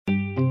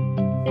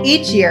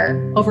Each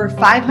year, over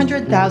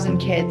 500,000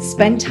 kids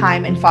spend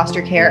time in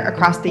foster care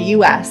across the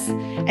US,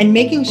 and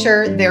making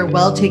sure they're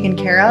well taken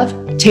care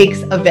of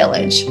takes a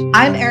village.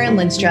 I'm Erin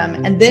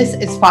Lindstrom, and this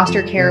is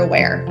Foster Care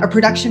Aware, a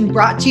production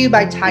brought to you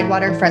by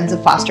Tidewater Friends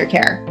of Foster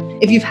Care.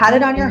 If you've had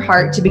it on your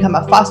heart to become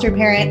a foster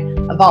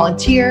parent, a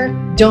volunteer,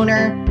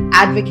 donor,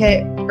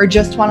 advocate, or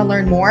just want to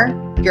learn more,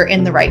 you're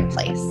in the right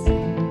place.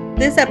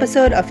 This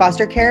episode of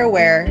Foster Care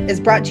Aware is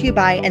brought to you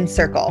by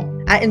Encircle.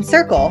 At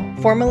Encircle,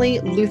 formerly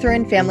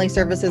Lutheran Family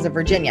Services of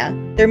Virginia,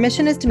 their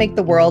mission is to make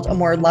the world a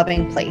more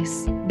loving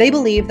place. They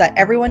believe that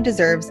everyone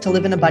deserves to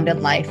live an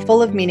abundant life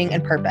full of meaning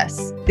and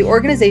purpose. The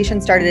organization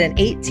started in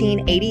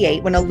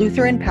 1888 when a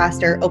Lutheran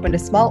pastor opened a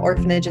small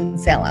orphanage in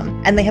Salem,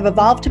 and they have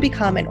evolved to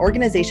become an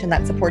organization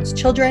that supports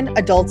children,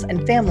 adults,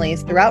 and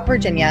families throughout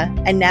Virginia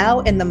and now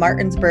in the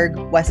Martinsburg,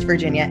 West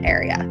Virginia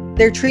area.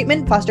 Their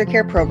treatment foster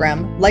care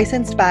program,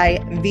 licensed by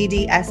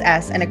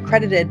VDSS and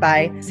accredited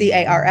by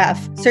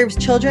CARF, serves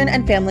children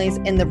and families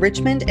in the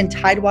Richmond and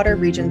Tidewater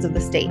regions of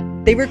the state.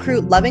 They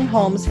recruit loving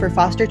homes for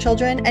foster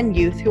children and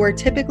youth who are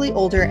typically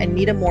older and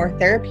need a more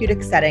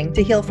therapeutic setting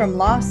to heal from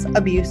loss,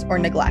 abuse, or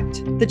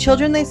neglect. The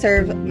children they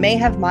serve may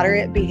have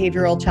moderate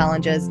behavioral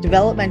challenges,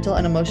 developmental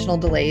and emotional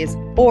delays,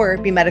 or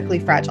be medically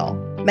fragile.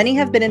 Many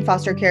have been in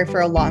foster care for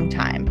a long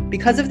time.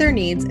 Because of their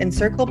needs,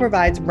 Encircle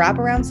provides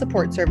wraparound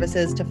support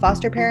services to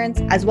foster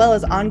parents, as well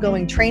as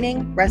ongoing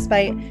training,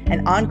 respite,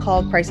 and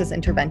on-call crisis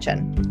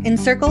intervention.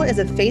 Encircle is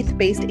a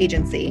faith-based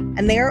agency,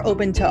 and they are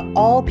open to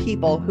all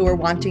people who are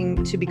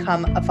wanting to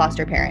become a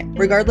foster parent,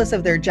 regardless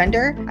of their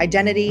gender,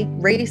 identity,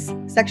 race,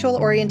 sexual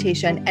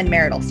orientation, and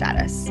marital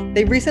status.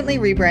 They recently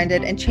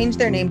rebranded and changed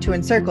their name to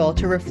Encircle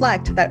to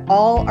reflect that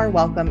all are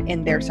welcome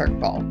in their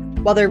circle.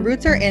 While their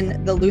roots are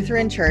in the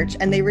Lutheran Church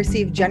and they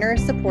receive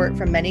generous support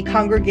from many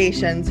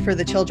congregations for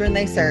the children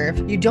they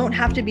serve, you don't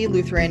have to be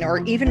Lutheran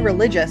or even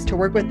religious to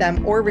work with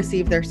them or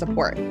receive their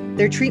support.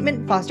 Their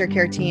treatment foster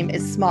care team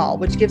is small,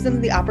 which gives them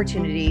the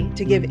opportunity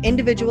to give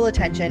individual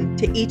attention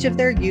to each of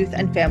their youth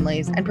and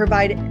families and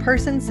provide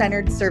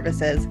person-centered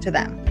services to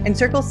them.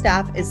 Encircle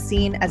staff is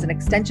seen as an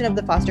extension of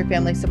the foster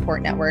family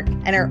support network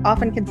and are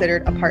often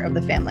considered a part of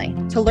the family.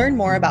 To learn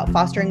more about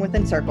fostering with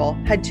Encircle,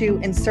 head to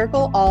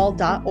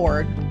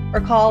encircleall.org or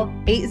call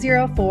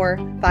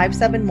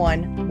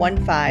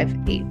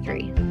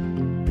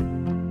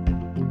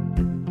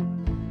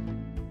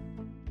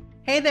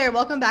 804-571-1583. Hey there,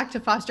 welcome back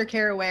to Foster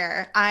Care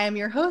Aware. I am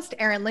your host,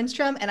 Erin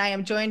Lindstrom, and I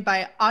am joined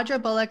by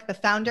Audra Bullock, the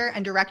founder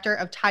and director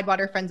of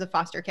Tidewater Friends of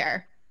Foster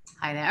Care.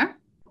 Hi there.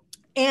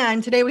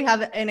 And today we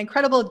have an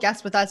incredible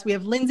guest with us. We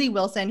have Lindsay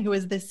Wilson, who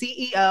is the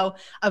CEO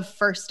of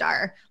First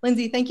Star.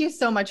 Lindsay, thank you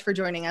so much for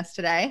joining us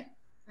today.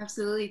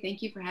 Absolutely.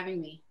 Thank you for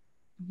having me.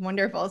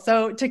 Wonderful.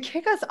 So to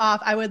kick us off,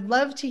 I would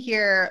love to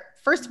hear,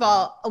 first of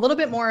all, a little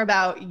bit more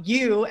about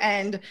you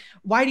and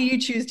why do you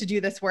choose to do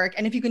this work?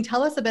 And if you can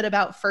tell us a bit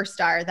about First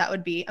Star, that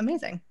would be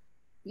amazing.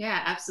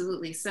 Yeah,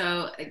 absolutely.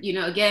 So,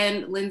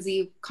 again,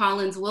 Lindsay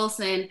Collins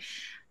Wilson,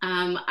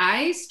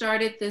 I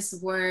started this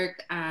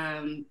work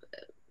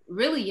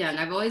really young.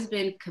 I've always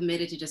been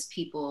committed to just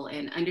people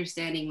and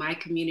understanding my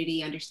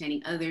community,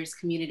 understanding others'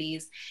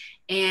 communities.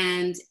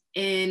 And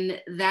in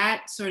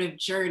that sort of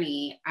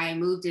journey, I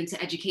moved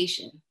into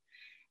education.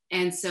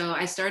 And so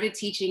I started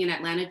teaching in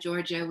Atlanta,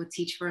 Georgia with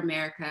Teach for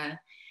America.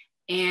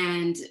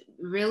 And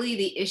really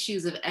the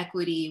issues of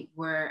equity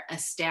were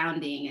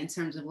astounding in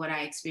terms of what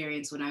I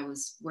experienced when I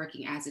was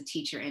working as a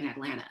teacher in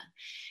Atlanta.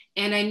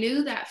 And I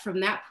knew that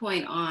from that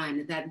point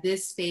on, that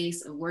this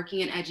space of working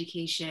in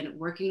education,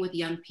 working with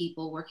young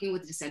people, working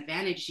with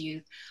disadvantaged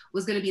youth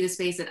was going to be the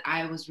space that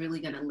I was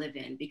really going to live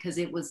in because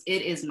it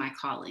is my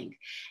calling.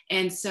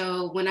 And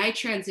so when I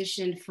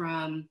transitioned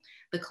from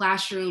the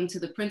classroom to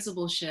the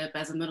principalship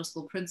as a middle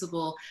school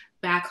principal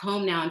back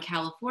home now in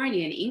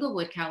California, in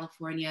Inglewood,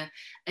 California,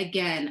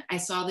 again, I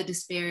saw the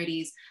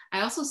disparities.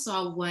 I also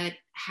saw what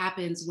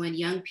happens when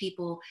young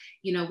people,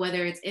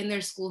 whether it's in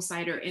their school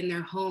site or in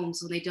their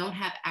homes, when they don't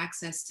have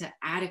access to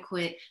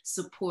adequate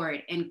support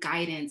and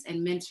guidance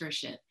and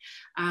mentorship.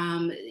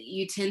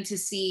 You tend to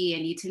see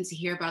and you tend to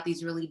hear about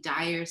these really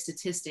dire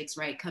statistics,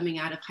 right, coming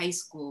out of high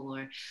school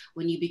or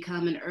when you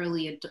become an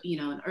early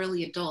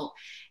adult.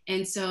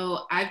 And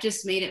so I've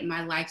just made it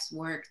my life's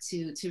work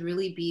to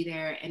really be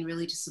there and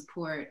really to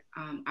support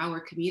our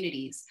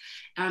communities.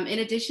 In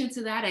addition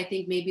to that, I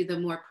think maybe the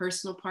more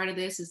personal part of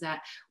this is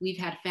that we've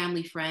had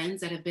family friends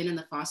that have been in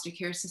the foster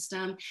care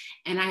system.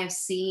 And I have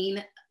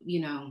seen,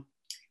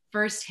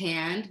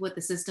 firsthand what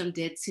the system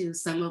did to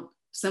some of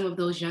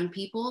those young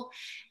people.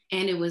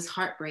 And it was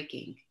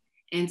heartbreaking.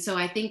 And so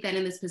I think that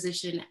in this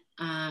position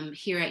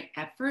here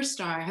at First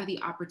Star, I have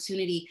the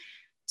opportunity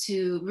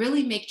to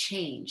really make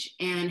change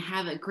and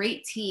have a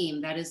great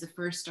team that is the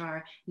First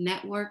Star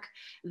network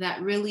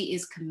that really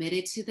is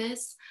committed to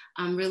this,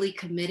 really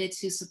committed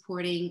to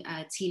supporting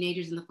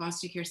teenagers in the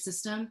foster care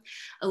system.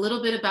 A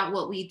little bit about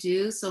what we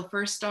do. So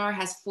First Star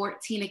has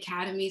 14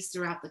 academies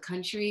throughout the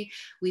country.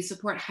 We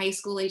support high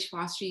school age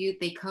foster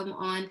youth. They come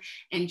on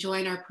and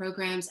join our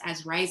programs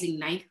as rising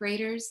ninth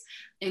graders,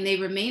 and they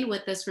remain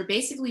with us for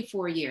basically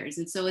 4 years.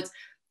 And so it's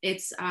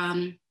It's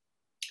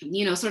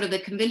sort of the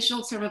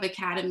conventional term of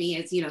academy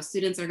is,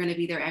 students are going to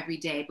be there every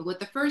day. But with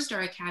the First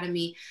Star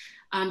Academy,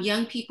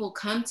 young people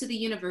come to the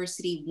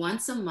university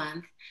once a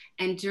month.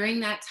 And during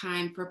that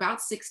time, for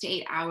about 6 to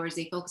 8 hours,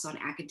 they focus on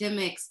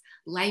academics,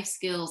 life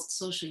skills,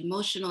 social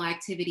emotional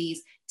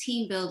activities,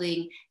 team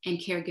building, and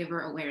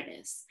caregiver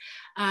awareness.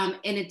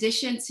 In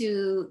addition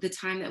to the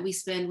time that we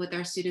spend with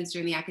our students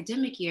during the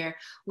academic year,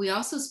 we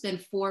also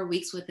spend 4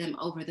 weeks with them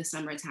over the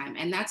summertime.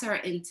 And that's our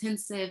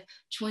intensive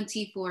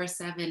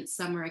 24/7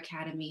 summer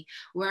academy,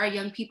 where our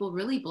young people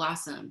really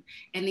blossom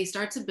and they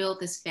start to build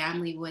this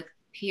family with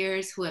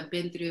peers who have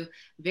been through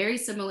very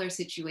similar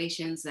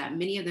situations, that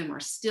many of them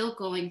are still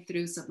going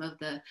through some of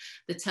the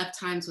tough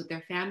times with their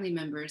family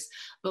members,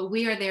 but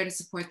we are there to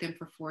support them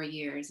for 4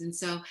 years. And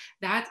so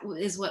that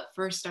is what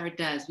First Star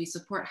does. We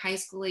support high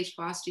school age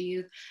foster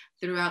youth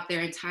throughout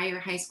their entire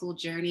high school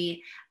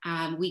journey.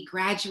 We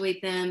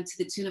graduate them to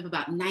the tune of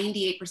about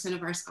 98%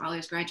 of our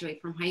scholars graduate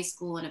from high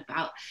school, and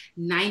about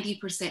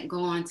 90%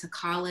 go on to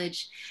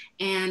college.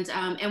 And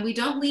we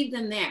don't leave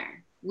them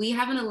there. We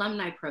have an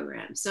alumni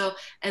program. So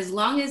as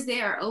long as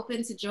they are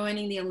open to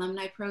joining the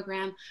alumni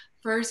program,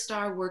 First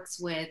Star works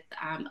with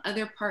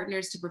other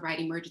partners to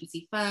provide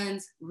emergency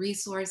funds,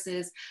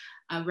 resources,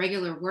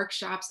 regular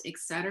workshops, et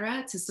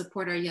cetera, to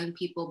support our young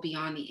people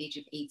beyond the age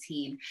of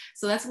 18.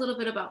 So that's a little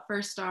bit about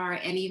First Star,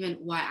 and even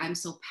why I'm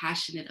so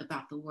passionate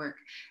about the work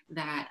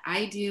that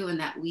I do and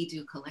that we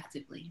do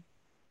collectively.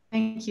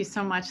 Thank you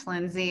so much,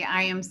 Lindsay.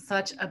 I am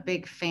such a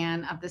big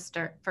fan of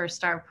the First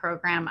Star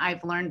program.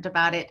 I've learned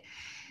about it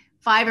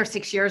 5 or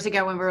 6 years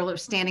ago when we were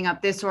standing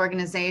up this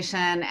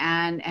organization,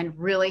 and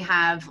really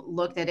have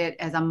looked at it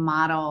as a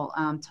model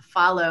to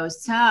follow.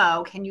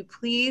 So can you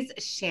please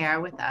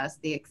share with us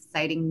the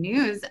exciting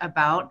news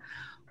about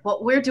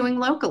what we're doing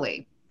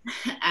locally?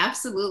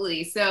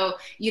 Absolutely. So,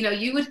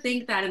 you would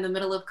think that in the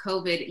middle of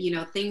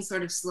COVID, things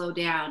sort of slow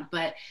down,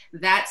 but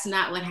that's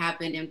not what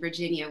happened in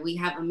Virginia. We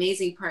have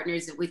amazing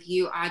partners with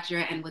you,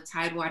 Audra, and with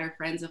Tidewater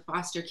Friends of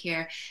Foster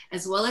Care,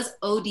 as well as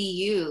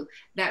ODU,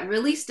 that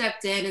really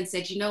stepped in and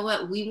said, you know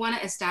what, we want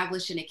to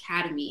establish an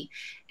academy.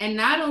 And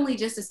not only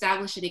just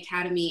establish an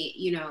academy,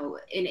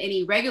 in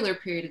any regular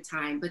period of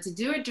time, but to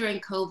do it during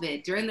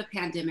COVID, during the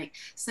pandemic,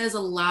 says a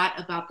lot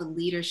about the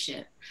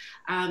leadership.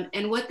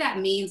 And what that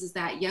means is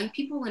that young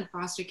people in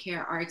foster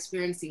care are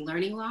experiencing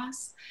learning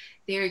loss.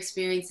 They're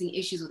experiencing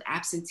issues with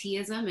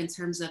absenteeism in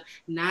terms of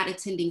not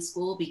attending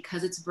school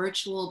because it's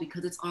virtual,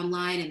 because it's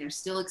online, and they're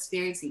still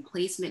experiencing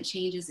placement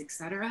changes, et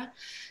cetera.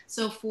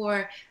 So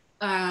for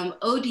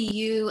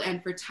ODU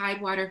and for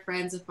Tidewater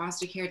Friends of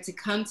Foster Care to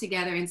come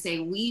together and say,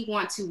 we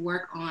want to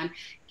work on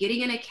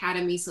getting an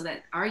academy so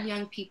that our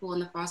young people in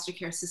the foster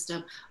care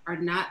system are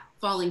not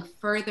falling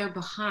further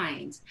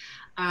behind.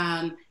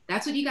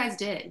 That's what you guys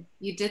did.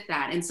 You did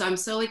that. And so I'm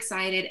so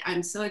excited.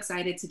 I'm so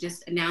excited to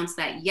just announce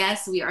that,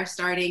 yes, we are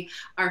starting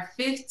our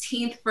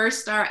 15th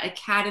First Star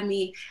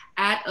Academy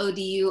at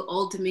ODU,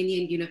 Old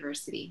Dominion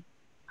University.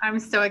 I'm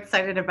so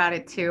excited about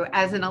it too.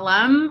 As an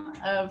alum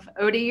of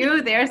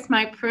ODU, there's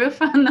my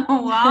proof on the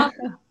wall.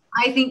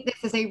 I think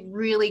this is a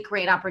really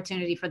great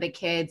opportunity for the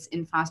kids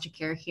in foster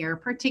care here,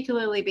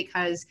 particularly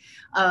because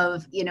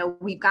of,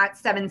 we've got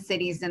 7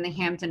 cities in the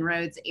Hampton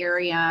Roads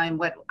area and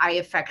what I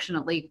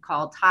affectionately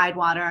call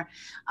Tidewater.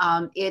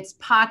 It's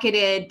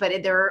pocketed,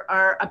 but there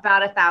are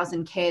about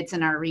 1,000 kids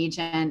in our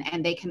region,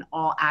 and they can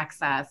all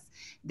access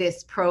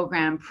this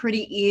program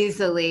pretty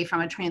easily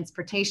from a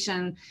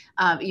transportation,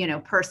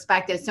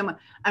 perspective. So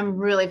I'm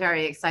really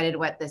very excited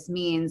what this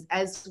means,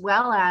 as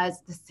well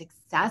as the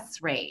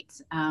success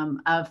rate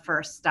of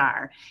First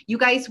Star. You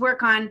guys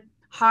work on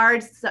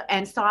hard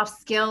and soft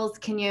skills.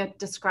 Can you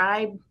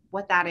describe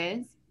what that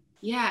is?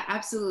 Yeah,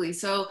 absolutely.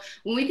 So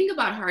when we think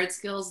about hard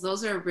skills,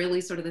 those are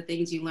really sort of the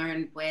things you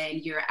learn when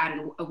you're at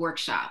a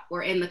workshop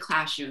or in the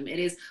classroom. It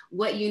is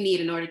what you need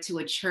in order to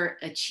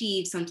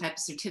achieve some type of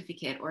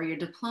certificate or your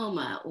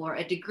diploma or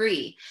a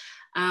degree.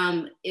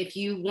 If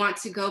you want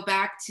to go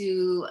back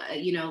to,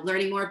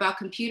 learning more about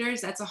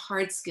computers, that's a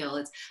hard skill.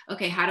 It's,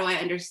 okay, how do I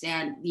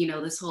understand,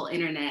 this whole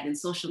internet and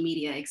social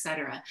media, et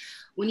cetera.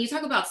 When you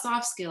talk about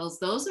soft skills,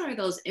 those are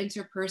those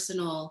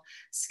interpersonal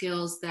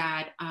skills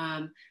that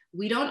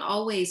we don't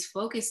always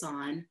focus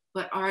on,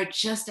 but are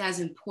just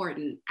as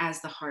important as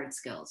the hard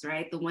skills,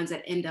 right? The ones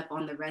that end up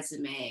on the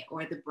resume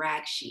or the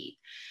brag sheet.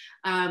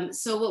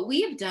 So what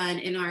we have done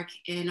in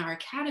our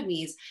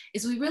academies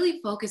is we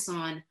really focus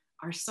on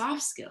our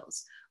soft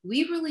skills.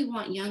 We really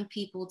want young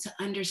people to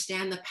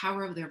understand the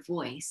power of their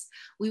voice.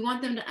 We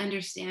want them to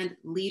understand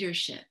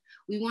leadership.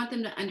 We want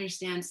them to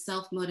understand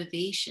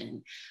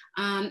self-motivation.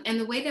 And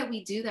the way that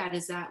we do that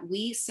is that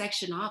we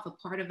section off a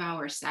part of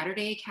our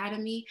Saturday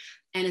Academy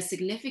and a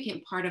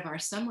significant part of our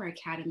Summer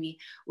Academy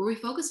where we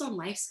focus on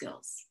life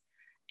skills.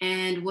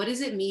 And what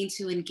does it mean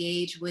to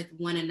engage with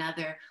one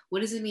another?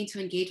 What does it mean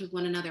to engage with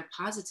one another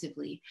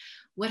positively?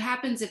 What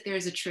happens if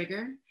there's a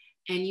trigger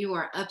and you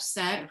are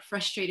upset or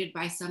frustrated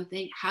by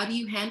something? How do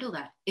you handle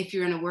that if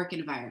you're in a work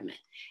environment,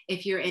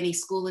 if you're in a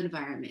school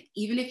environment,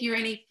 even if you're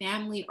in a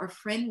family or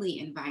friendly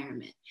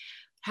environment?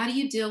 How do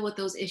you deal with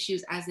those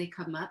issues as they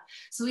come up?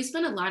 So we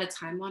spend a lot of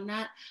time on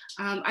that.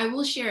 I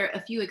will share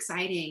a few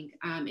exciting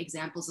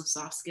examples of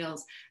soft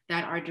skills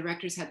that our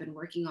directors have been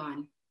working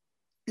on.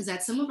 Is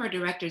that some of our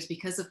directors,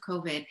 because of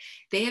COVID,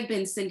 they have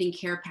been sending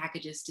care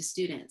packages to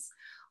students.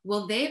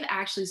 Well, they've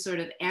actually sort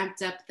of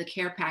amped up the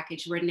care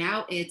package where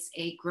now it's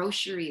a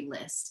grocery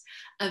list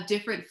of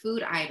different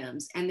food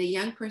items. And the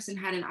young person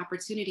had an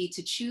opportunity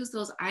to choose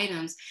those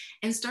items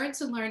and start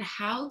to learn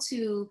how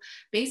to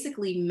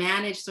basically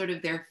manage sort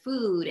of their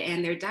food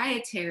and their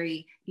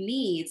dietary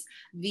needs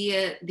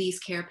via these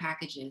care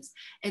packages.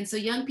 And so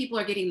young people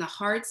are getting the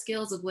hard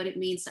skills of what it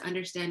means to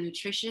understand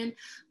nutrition,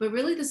 but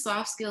really the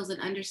soft skills and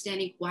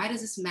understanding, why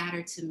does this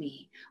matter to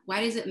me?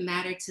 Why does it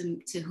matter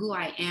to who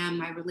I am,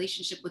 my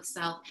relationship with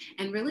self,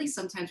 and really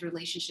sometimes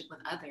relationship with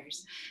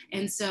others?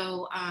 And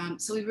so,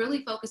 so we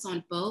really focus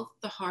on both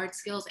the hard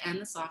skills and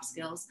the soft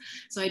skills.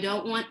 So I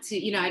don't want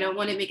to, I don't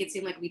want to make it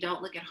seem like we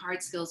don't look at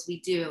hard skills.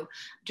 We do.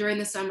 During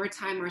the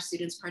summertime, our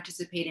students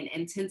participate in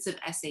intensive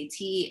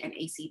SAT and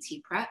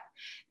ACT prep.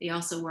 They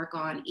also work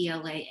on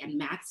ELA and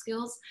math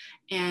skills.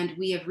 And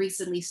we have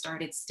recently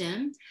started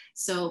STEM.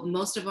 So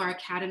most of our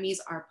academies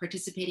are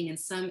participating in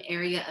some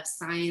area of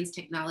science,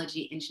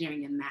 technology,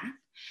 engineering, and math.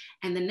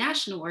 And the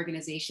national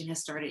organization has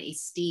started a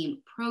STEAM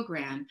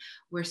program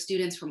where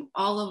students from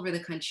all over the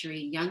country,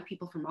 young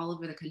people from all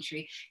over the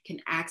country, can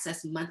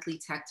access monthly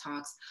tech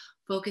talks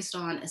focused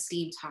on a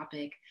STEAM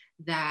topic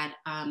that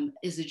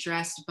is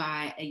addressed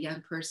by a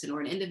young person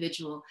or an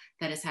individual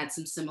that has had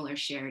some similar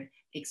shared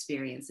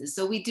experiences.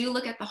 So we do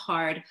look at the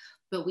hard,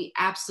 but we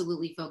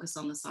absolutely focus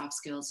on the soft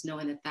skills,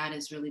 knowing that that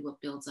is really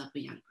what builds up a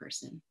young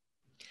person.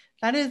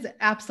 That is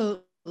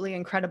absolutely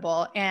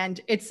incredible.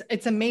 And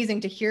it's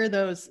amazing to hear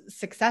those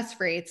success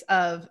rates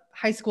of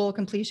high school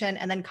completion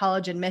and then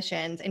college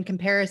admissions in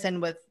comparison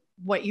with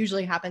what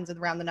usually happens with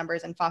around the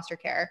numbers in foster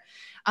care.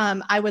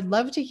 I would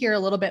love to hear a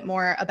little bit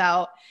more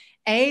about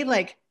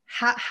like,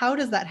 how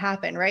does that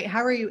happen, right?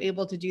 How are you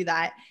able to do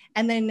that?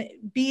 And then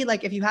B,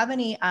 like, if you have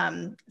any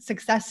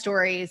success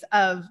stories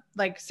of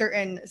like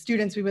certain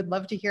students, we would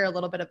love to hear a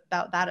little bit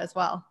about that as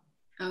well.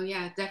 Oh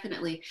yeah,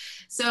 definitely.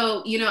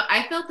 So,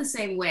 I felt the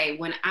same way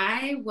when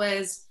I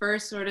was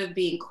first sort of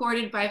being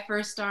courted by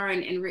First Star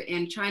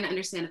and trying to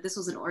understand if this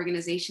was an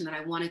organization that I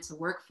wanted to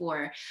work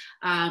for.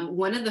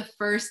 One of the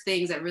first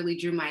things that really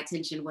drew my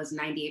attention was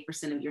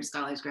 98% of your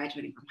scholars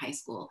graduating from high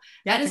school.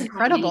 That is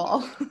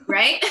incredible,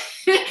 right?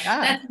 Yeah.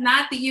 That's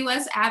not the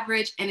US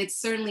average, and it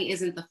certainly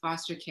isn't the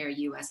foster care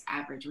US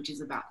average, which is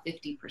about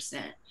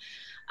 50%.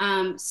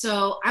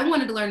 So I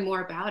wanted to learn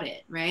more about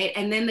it, right?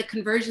 And then the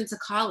conversion to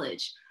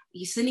college.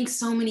 You're sending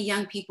so many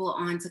young people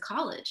on to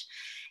college.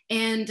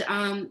 And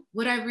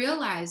what I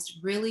realized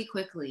really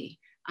quickly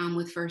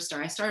with First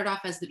Star, I started off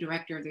as the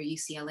director of their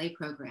UCLA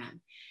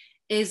program,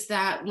 is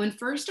that when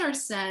First Star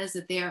says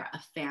that they are a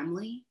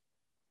family,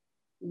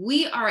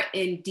 we are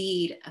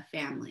indeed a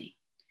family.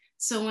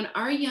 So when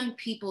our young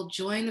people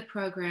join the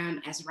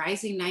program as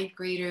rising ninth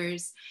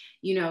graders,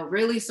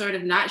 really sort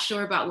of not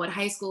sure about what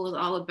high school is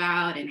all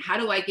about and how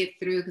do I get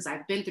through, because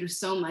I've been through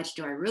so much,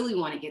 do I really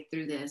want to get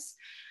through this?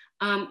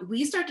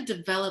 We start to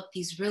develop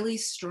these really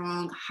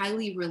strong,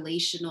 highly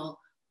relational,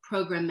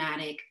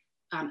 programmatic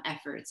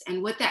efforts.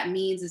 And what that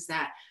means is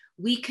that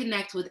we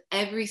connect with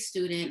every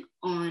student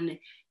on,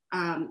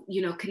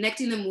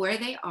 connecting them where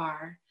they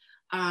are,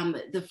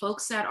 the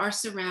folks that are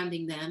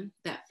surrounding them,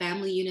 that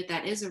family unit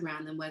that is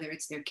around them, whether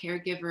it's their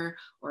caregiver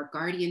or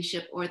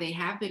guardianship, or they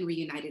have been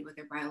reunited with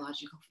their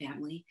biological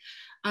family.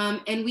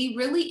 And we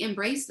really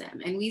embrace them.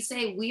 And we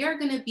say, we are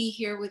going to be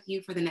here with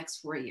you for the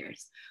next 4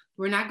 years.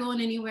 We're not going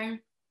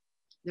anywhere.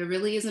 There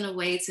really isn't a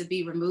way to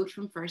be removed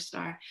from First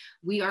Star.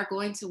 We are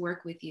going to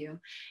work with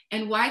you.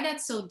 And why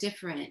that's so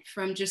different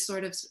from just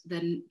sort of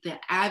the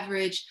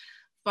average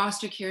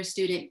foster care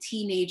student,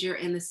 teenager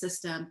in the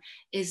system,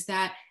 is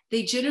that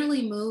they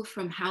generally move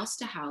from house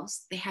to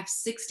house. They have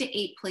 6 to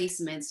 8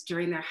 placements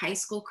during their high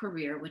school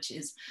career, which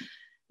is,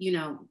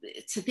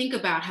 to think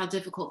about how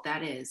difficult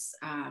that is.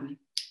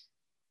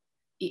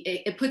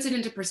 It puts it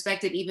into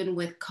perspective, even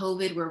with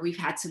COVID, where we've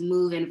had to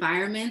move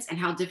environments and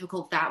how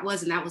difficult that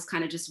was. And that was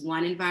kind of just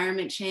one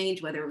environment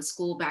change, whether it was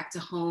school back to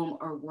home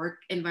or work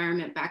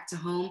environment back to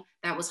home.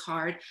 That was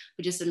hard.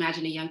 But just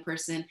imagine a young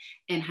person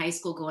in high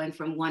school going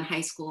from one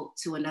high school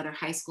to another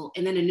high school,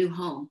 and then a new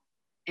home,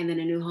 and then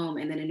a new home,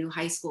 and then a new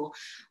high school.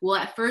 Well,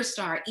 at First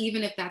Star,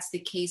 even if that's the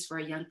case for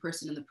a young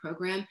person in the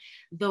program,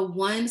 the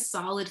one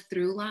solid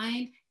through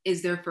line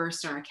is their First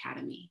Star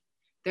Academy.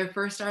 Their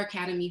First Star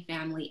Academy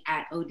family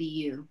at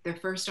ODU, their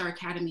First Star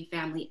Academy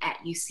family at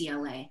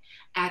UCLA,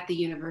 at the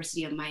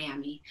University of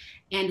Miami.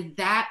 And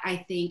that,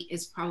 I think,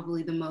 is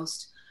probably the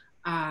most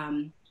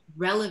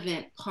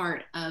relevant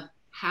part of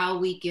how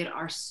we get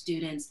our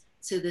students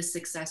to the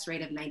success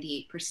rate of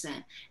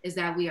 98%, is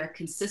that we are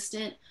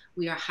consistent,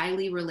 we are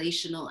highly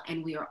relational,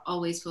 and we are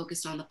always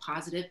focused on the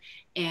positive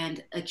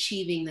and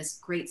achieving this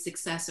great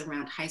success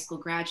around high school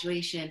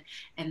graduation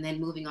and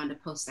then moving on to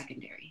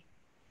post-secondary.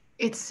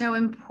 It's so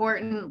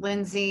important,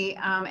 Lindsay,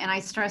 and I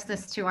stress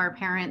this to our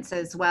parents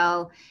as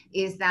well,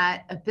 is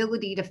that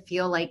ability to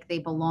feel like they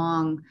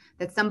belong,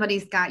 that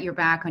somebody's got your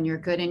back on your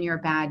good and your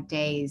bad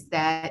days,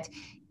 that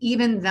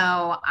even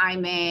though I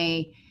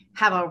may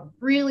have a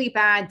really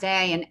bad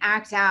day and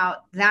act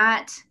out,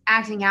 that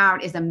acting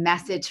out is a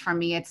message from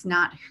me. It's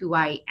not who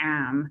I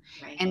am.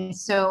 Right. And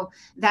so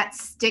that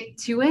stick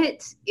to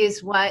it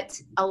is what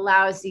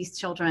allows these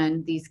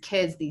children, these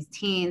kids, these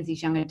teens,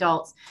 these young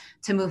adults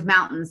to move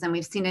mountains. And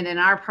we've seen it in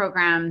our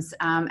programs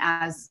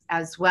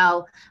as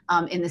well,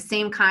 in the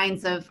same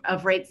kinds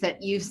of rates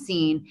that you've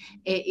seen.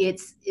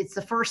 It's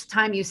the first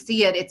time you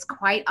see it, it's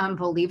quite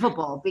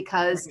unbelievable,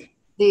 because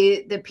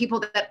the people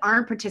that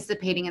aren't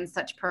participating in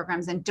such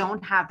programs and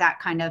don't have that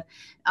kind of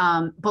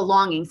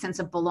sense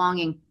of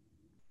belonging,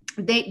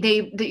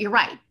 you're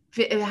right.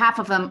 Half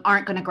of them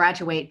aren't going to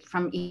graduate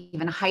from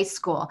even high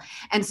school.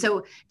 And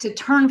so to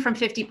turn from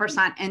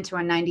 50% into a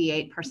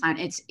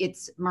 98%,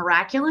 it's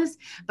miraculous.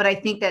 But I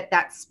think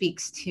that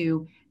speaks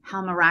to how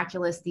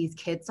miraculous these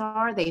kids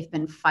are. They've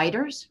been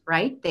fighters,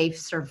 right? They've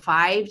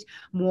survived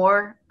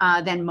more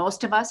than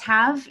most of us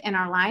have in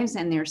our lives,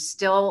 and they're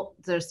still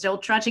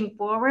trudging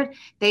forward.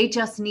 They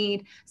just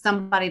need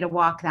somebody to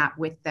walk that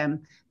with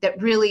them that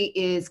really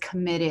is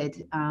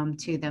committed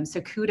to them. So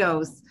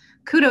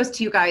kudos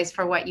to you guys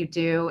for what you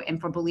do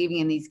and for believing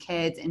in these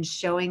kids and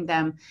showing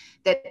them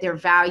that they're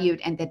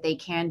valued and that they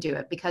can do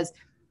it. Because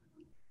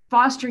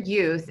foster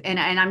youth, and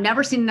I've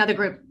never seen another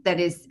group that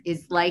is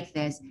like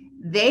this,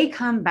 they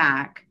come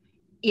back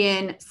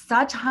in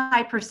such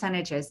high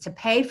percentages to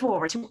pay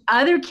forward to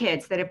other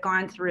kids that have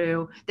gone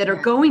through, that are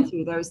going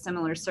through those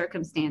similar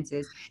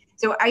circumstances.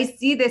 So I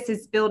see this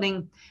as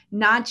building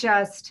not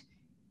just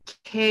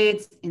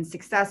kids and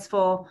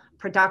successful,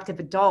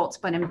 productive adults,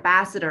 but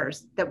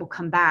ambassadors that will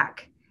come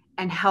back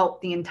and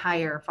help the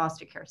entire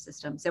foster care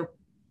system. So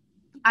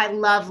I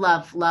love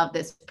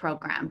this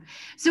program.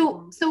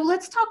 So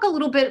let's talk a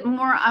little bit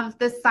more of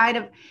the side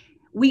of,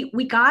 we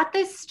got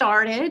this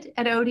started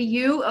at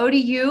ODU.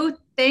 ODU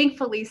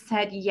thankfully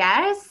said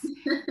yes.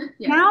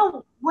 Yeah.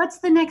 Now what's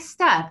the next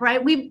step,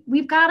 right?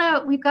 We've got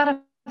to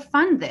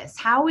fund this.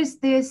 How is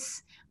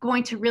this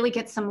going to really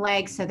get some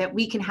legs so that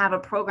we can have a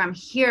program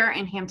here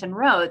in Hampton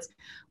Roads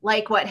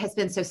like what has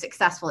been so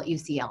successful at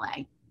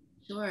UCLA?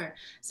 Sure.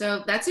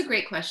 So that's a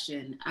great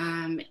question.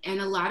 And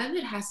a lot of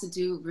it has to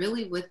do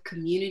really with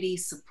community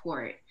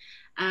support.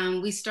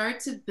 We start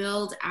to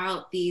build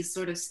out these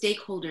sort of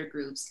stakeholder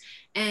groups,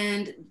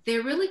 and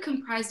they're really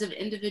comprised of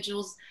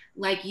individuals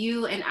like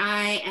you and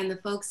I and the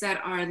folks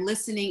that are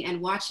listening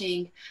and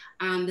watching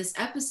this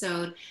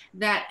episode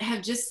that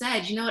have just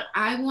said, you know what,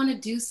 I want to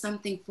do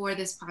something for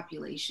this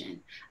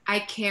population. I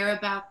care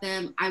about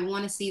them. I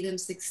want to see them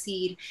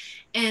succeed.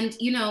 And,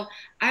 you know,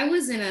 I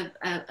was in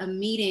a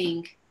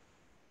meeting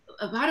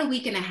about a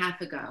week and a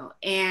half ago,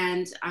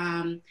 and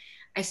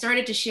I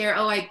started to share,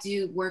 I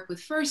do work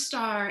with First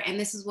Star, and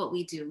this is what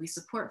we do. We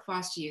support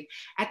foster youth.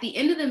 At the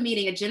end of the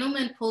meeting, a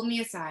gentleman pulled me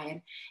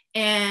aside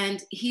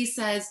and he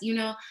says, you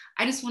know,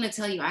 I just want to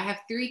tell you, I have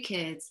 3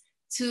 kids.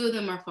 2 of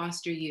them are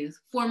foster youth,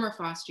 former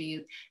foster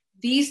youth.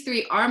 These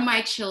 3 are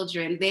my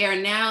children. They are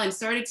now, and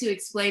started to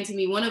explain to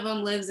me, one of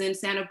them lives in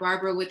Santa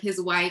Barbara with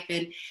his wife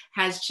and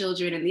has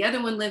children, and the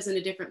other one lives in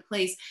a different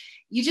place.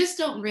 You just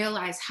don't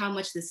realize how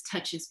much this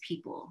touches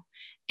people.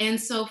 And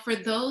so for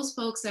those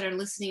folks that are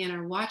listening and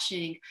are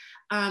watching,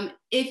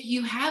 if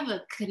you have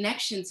a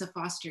connection to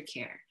foster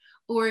care,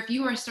 or if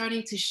you are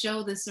starting to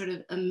show this sort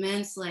of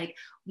immense, like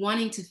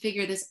wanting to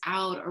figure this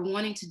out or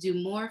wanting to do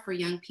more for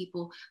young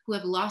people who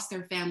have lost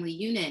their family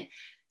unit,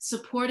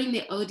 supporting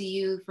the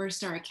ODU First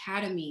Star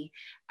Academy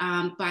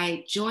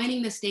by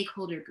joining the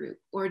stakeholder group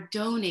or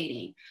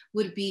donating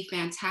would be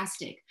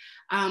fantastic.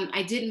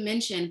 I didn't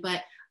mention,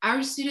 but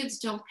our students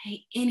don't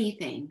pay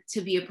anything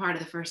to be a part of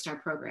the First Star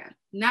program,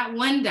 not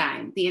one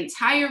dime, the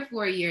entire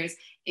 4 years,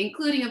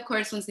 including, of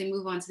course, once they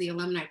move on to the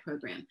alumni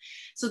program.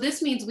 So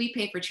this means we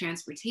pay for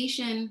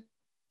transportation,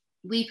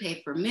 we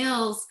pay for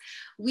meals,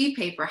 we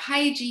pay for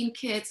hygiene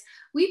kits,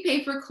 we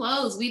pay for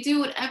clothes, we do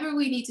whatever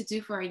we need to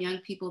do for our young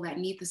people that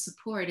need the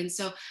support. And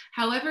so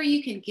however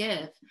you can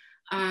give,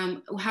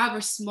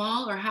 however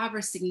small or however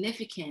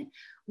significant,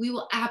 we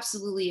will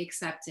absolutely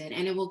accept it,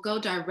 and it will go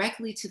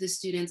directly to the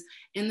students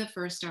in the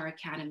First Star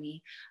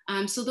Academy.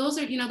 So those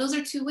are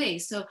 2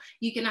 ways. So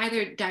you can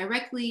either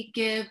directly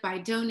give by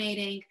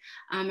donating,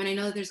 and I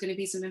know that there's going to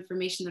be some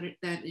information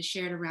that is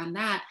shared around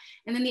that.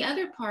 And then the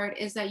other part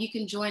is that you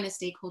can join a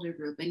stakeholder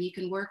group and you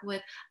can work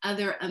with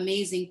other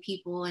amazing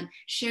people and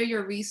share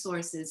your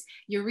resources.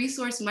 Your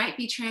resource might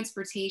be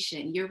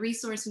transportation. Your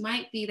resource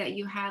might be that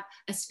you have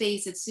a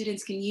space that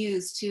students can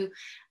use to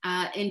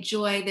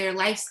enjoy their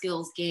life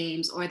skills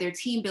games or their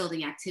team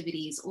building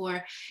activities,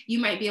 or you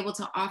might be able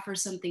to offer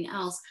something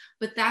else.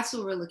 But that's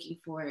what we're looking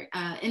for,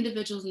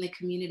 individuals in the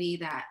community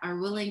that are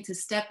willing to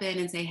step in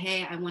and say,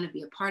 hey, I want to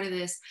be a part of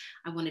this.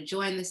 I want to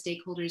join the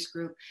stakeholders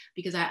group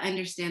because I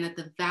understand that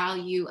the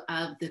value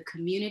of the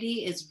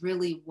community is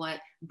really what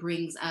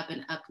brings up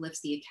and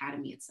uplifts the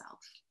Academy itself.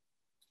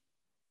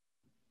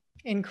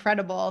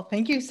 Incredible.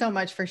 Thank you so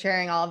much for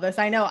sharing all of this.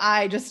 I know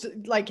I just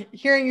like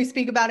hearing you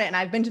speak about it, and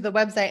I've been to the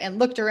website and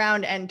looked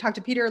around and talked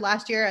to Peter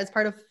last year as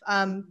part of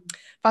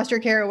Foster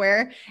Care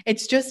Aware.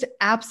 It's just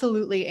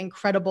absolutely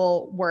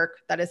incredible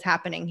work that is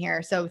happening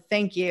here. So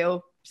thank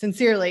you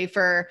sincerely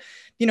for,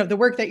 the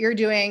work that you're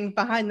doing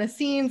behind the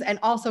scenes, and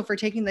also for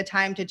taking the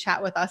time to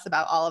chat with us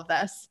about all of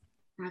this.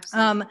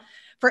 Absolutely.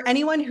 For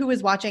anyone who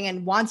is watching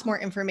and wants more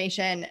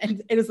information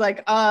and it is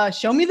like,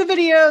 show me the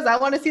videos, I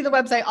want to see the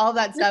website, all of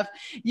that stuff,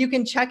 you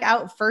can check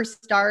out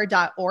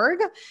firststar.org.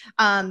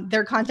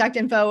 Their contact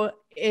info,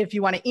 if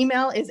you want to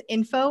email, is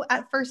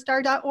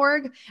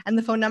info@firststar.org. And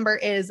the phone number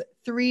is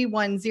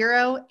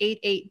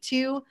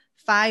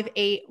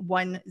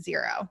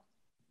 310-882-5810.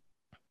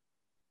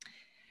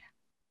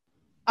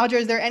 Audra,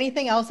 is there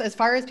anything else as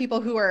far as people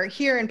who are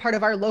here and part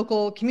of our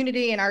local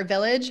community and our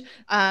village,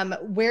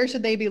 where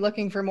should they be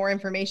looking for more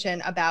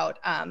information about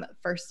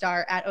First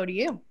Star at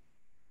ODU?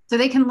 So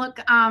they can look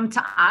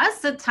to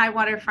us at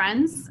Tidewater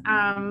Friends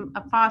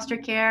of Foster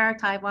Care,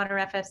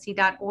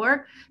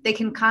 tidewaterffc.org. They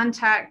can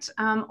contact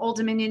Old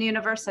Dominion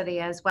University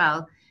as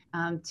well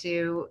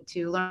to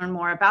learn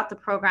more about the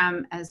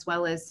program, as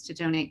well as to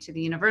donate to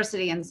the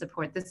university and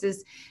support. This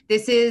is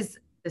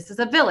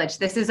a village.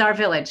 This is our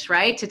village,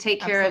 right? To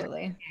take care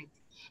Absolutely. of.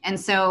 And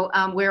so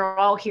we're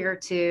all here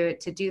to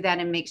do that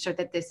and make sure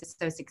that this is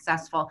so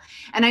successful.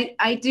 And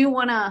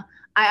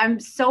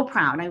I'm so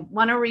proud. I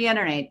want to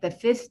reiterate the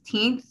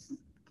 15th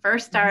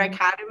First Star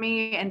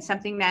Academy, and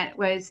something that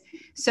was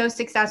so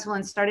successful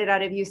and started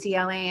out of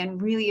UCLA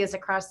and really is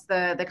across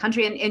the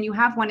country. And you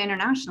have one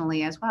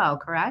internationally as well,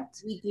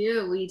 correct? We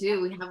do. We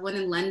have one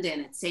in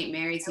London at St.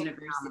 Mary's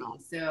University.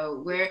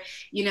 So we're,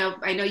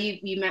 I know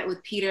you met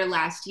with Peter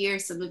last year.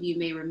 Some of you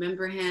may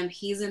remember him.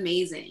 He's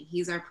amazing.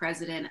 He's our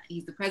president.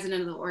 He's the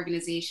president of the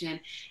organization.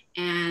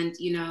 And,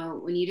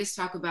 when you just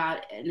talk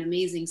about an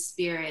amazing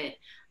spirit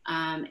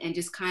and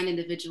just kind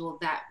individual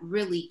that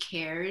really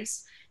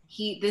cares,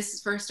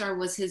 this First Star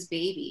was his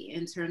baby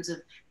in terms of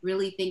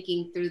really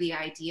thinking through the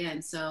idea.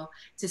 And so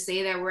to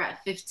say that we're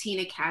at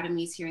 15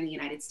 academies here in the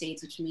United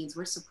States, which means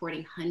we're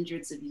supporting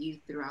hundreds of youth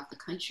throughout the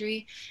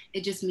country,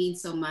 it just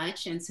means so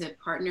much. And to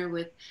partner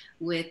with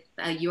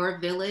your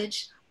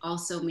village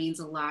also means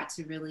a lot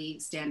to really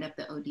stand up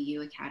the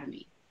ODU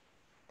Academy.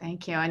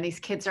 Thank you. And these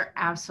kids are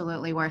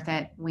absolutely worth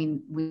it.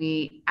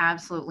 We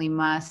absolutely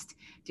must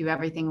do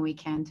everything we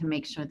can to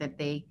make sure that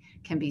they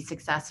can be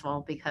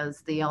successful,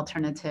 because the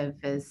alternative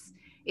is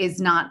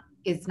not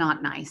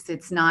nice.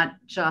 It's not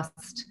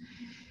just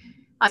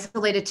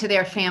isolated to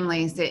their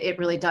families. It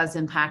really does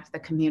impact the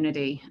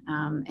community.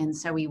 And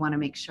so we want to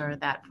make sure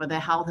that for the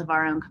health of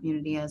our own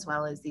community, as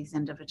well as these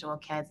individual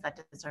kids that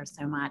deserve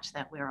so much,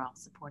 that we're all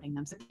supporting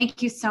them. So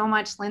thank you so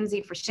much,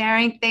 Lindsay, for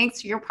sharing. Thanks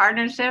for your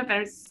partnership.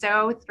 I'm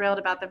so thrilled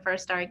about the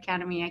First Star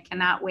Academy. I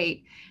cannot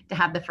wait to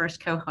have the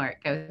first cohort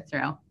go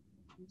through.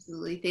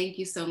 Absolutely. Thank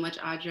you so much,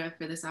 Audra,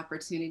 for this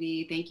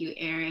opportunity. Thank you,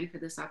 Aaron, for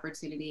this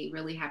opportunity.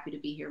 Really happy to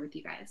be here with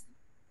you guys.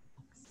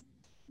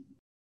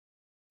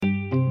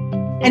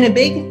 And a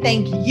big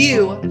thank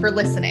you for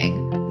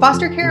listening.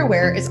 Foster Care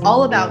Aware is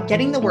all about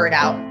getting the word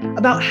out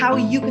about how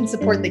you can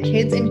support the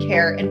kids in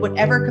care in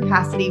whatever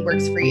capacity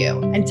works for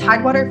you. And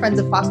Tidewater Friends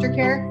of Foster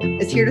Care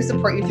is here to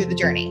support you through the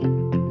journey.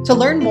 To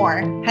learn more,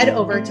 head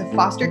over to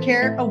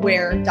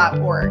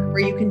fostercareaware.org, where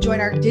you can join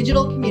our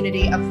digital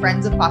community of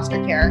Friends of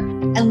Foster Care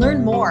and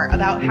learn more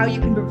about how you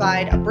can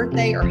provide a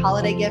birthday or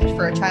holiday gift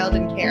for a child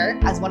in care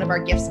as one of our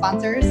gift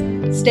sponsors,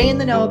 stay in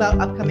the know about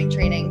upcoming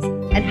trainings,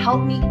 and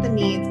help meet the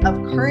needs of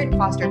current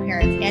foster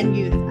parents and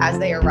youth as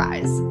they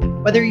arise.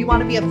 Whether you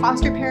want to be a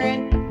foster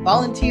parent,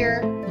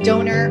 volunteer,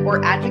 donor,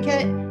 or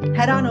advocate,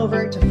 head on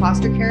over to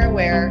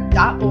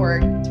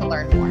fostercareaware.org to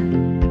learn more.